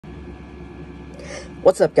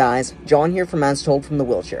What's up guys, John here from As Told from the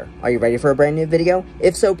Wheelchair. Are you ready for a brand new video?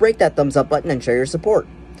 If so, break that thumbs up button and show your support.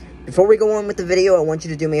 Before we go on with the video, I want you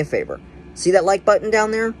to do me a favor. See that like button down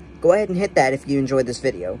there? Go ahead and hit that if you enjoyed this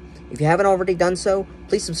video. If you haven't already done so,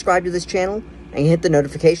 please subscribe to this channel and hit the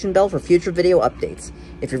notification bell for future video updates.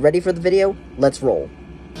 If you're ready for the video, let's roll.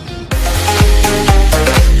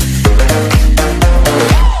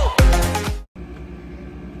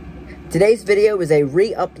 Today's video is a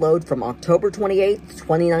re-upload from October 28th,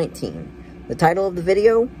 2019. The title of the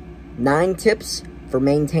video, 9 Tips for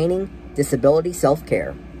Maintaining Disability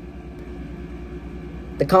Self-Care.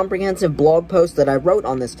 The comprehensive blog post that I wrote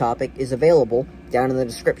on this topic is available down in the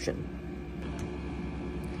description.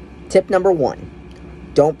 Tip number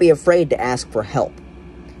 1, don't be afraid to ask for help.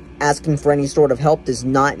 Asking for any sort of help does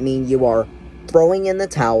not mean you are throwing in the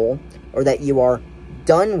towel or that you are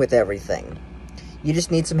done with everything. You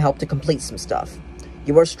just need some help to complete some stuff.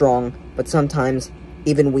 You are strong, but sometimes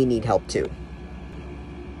even we need help too.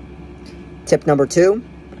 Tip number 2,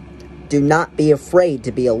 do not be afraid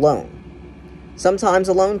to be alone. Sometimes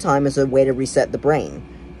alone time is a way to reset the brain.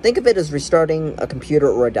 Think of it as restarting a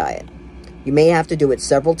computer or a diet. You may have to do it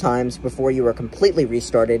several times before you are completely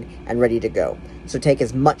restarted and ready to go, so take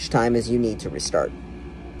as much time as you need to restart.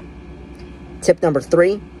 Tip number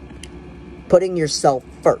 3, putting yourself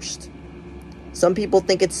first. Some people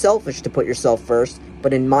think it's selfish to put yourself first,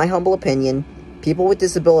 but in my humble opinion, people with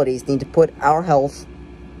disabilities need to put our health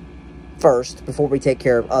first before we take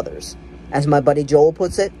care of others. As my buddy Joel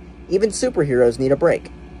puts it, even superheroes need a break.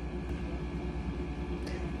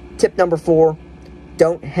 Tip number 4,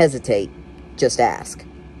 don't hesitate, just ask.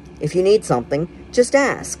 If you need something, just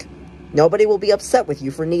ask. Nobody will be upset with you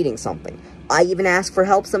for needing something. I even ask for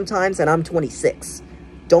help sometimes and I'm 26.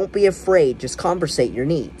 Don't be afraid, just conversate your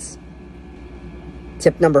needs.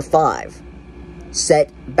 Tip number 5,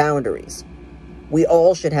 set boundaries. We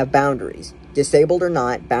all should have boundaries. Disabled or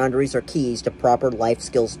not, boundaries are keys to proper life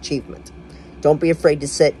skills achievement. Don't be afraid to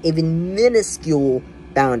set even minuscule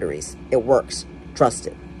boundaries. It works. Trust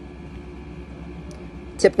it.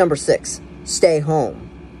 Tip number 6, stay home.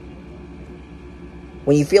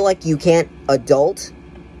 When you feel like you can't adult,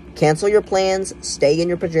 cancel your plans, stay in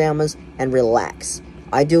your pajamas, and relax.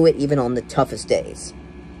 I do it even on the toughest days.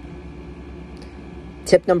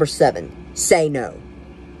 Tip number 7, say no.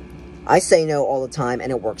 I say no all the time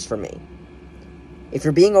and it works for me. If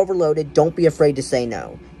you're being overloaded, don't be afraid to say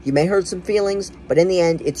no. You may hurt some feelings, but in the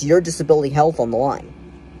end, it's your disability health on the line.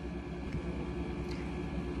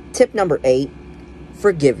 Tip number 8,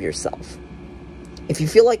 forgive yourself. If you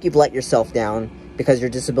feel like you've let yourself down because your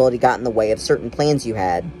disability got in the way of certain plans you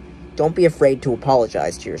had, don't be afraid to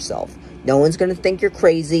apologize to yourself. No one's going to think you're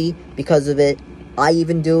crazy because of it. I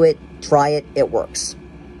even do it. Try it. It works.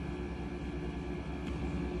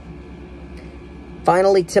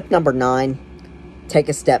 Finally, tip number 9, take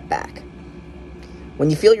a step back.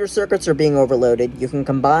 When you feel your circuits are being overloaded, you can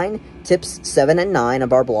combine tips 7 and 9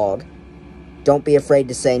 of our blog. Don't be afraid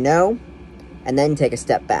to say no, and then take a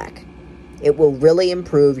step back. It will really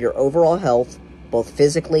improve your overall health, both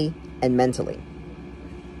physically and mentally.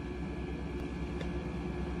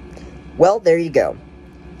 Well, there you go.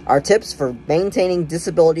 Our tips for maintaining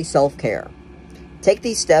disability self-care. Take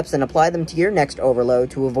these steps and apply them to your next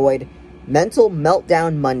overload to avoid mental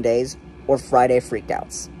meltdown Mondays or Friday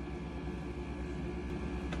freakouts.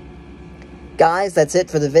 Guys, that's it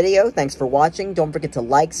for the video. Thanks for watching. Don't forget to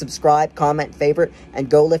like, subscribe, comment, favorite, and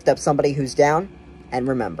go lift up somebody who's down. And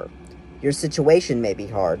remember, your situation may be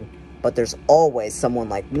hard, but there's always someone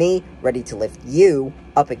like me ready to lift you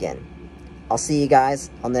up again. I'll see you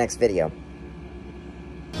guys on the next video.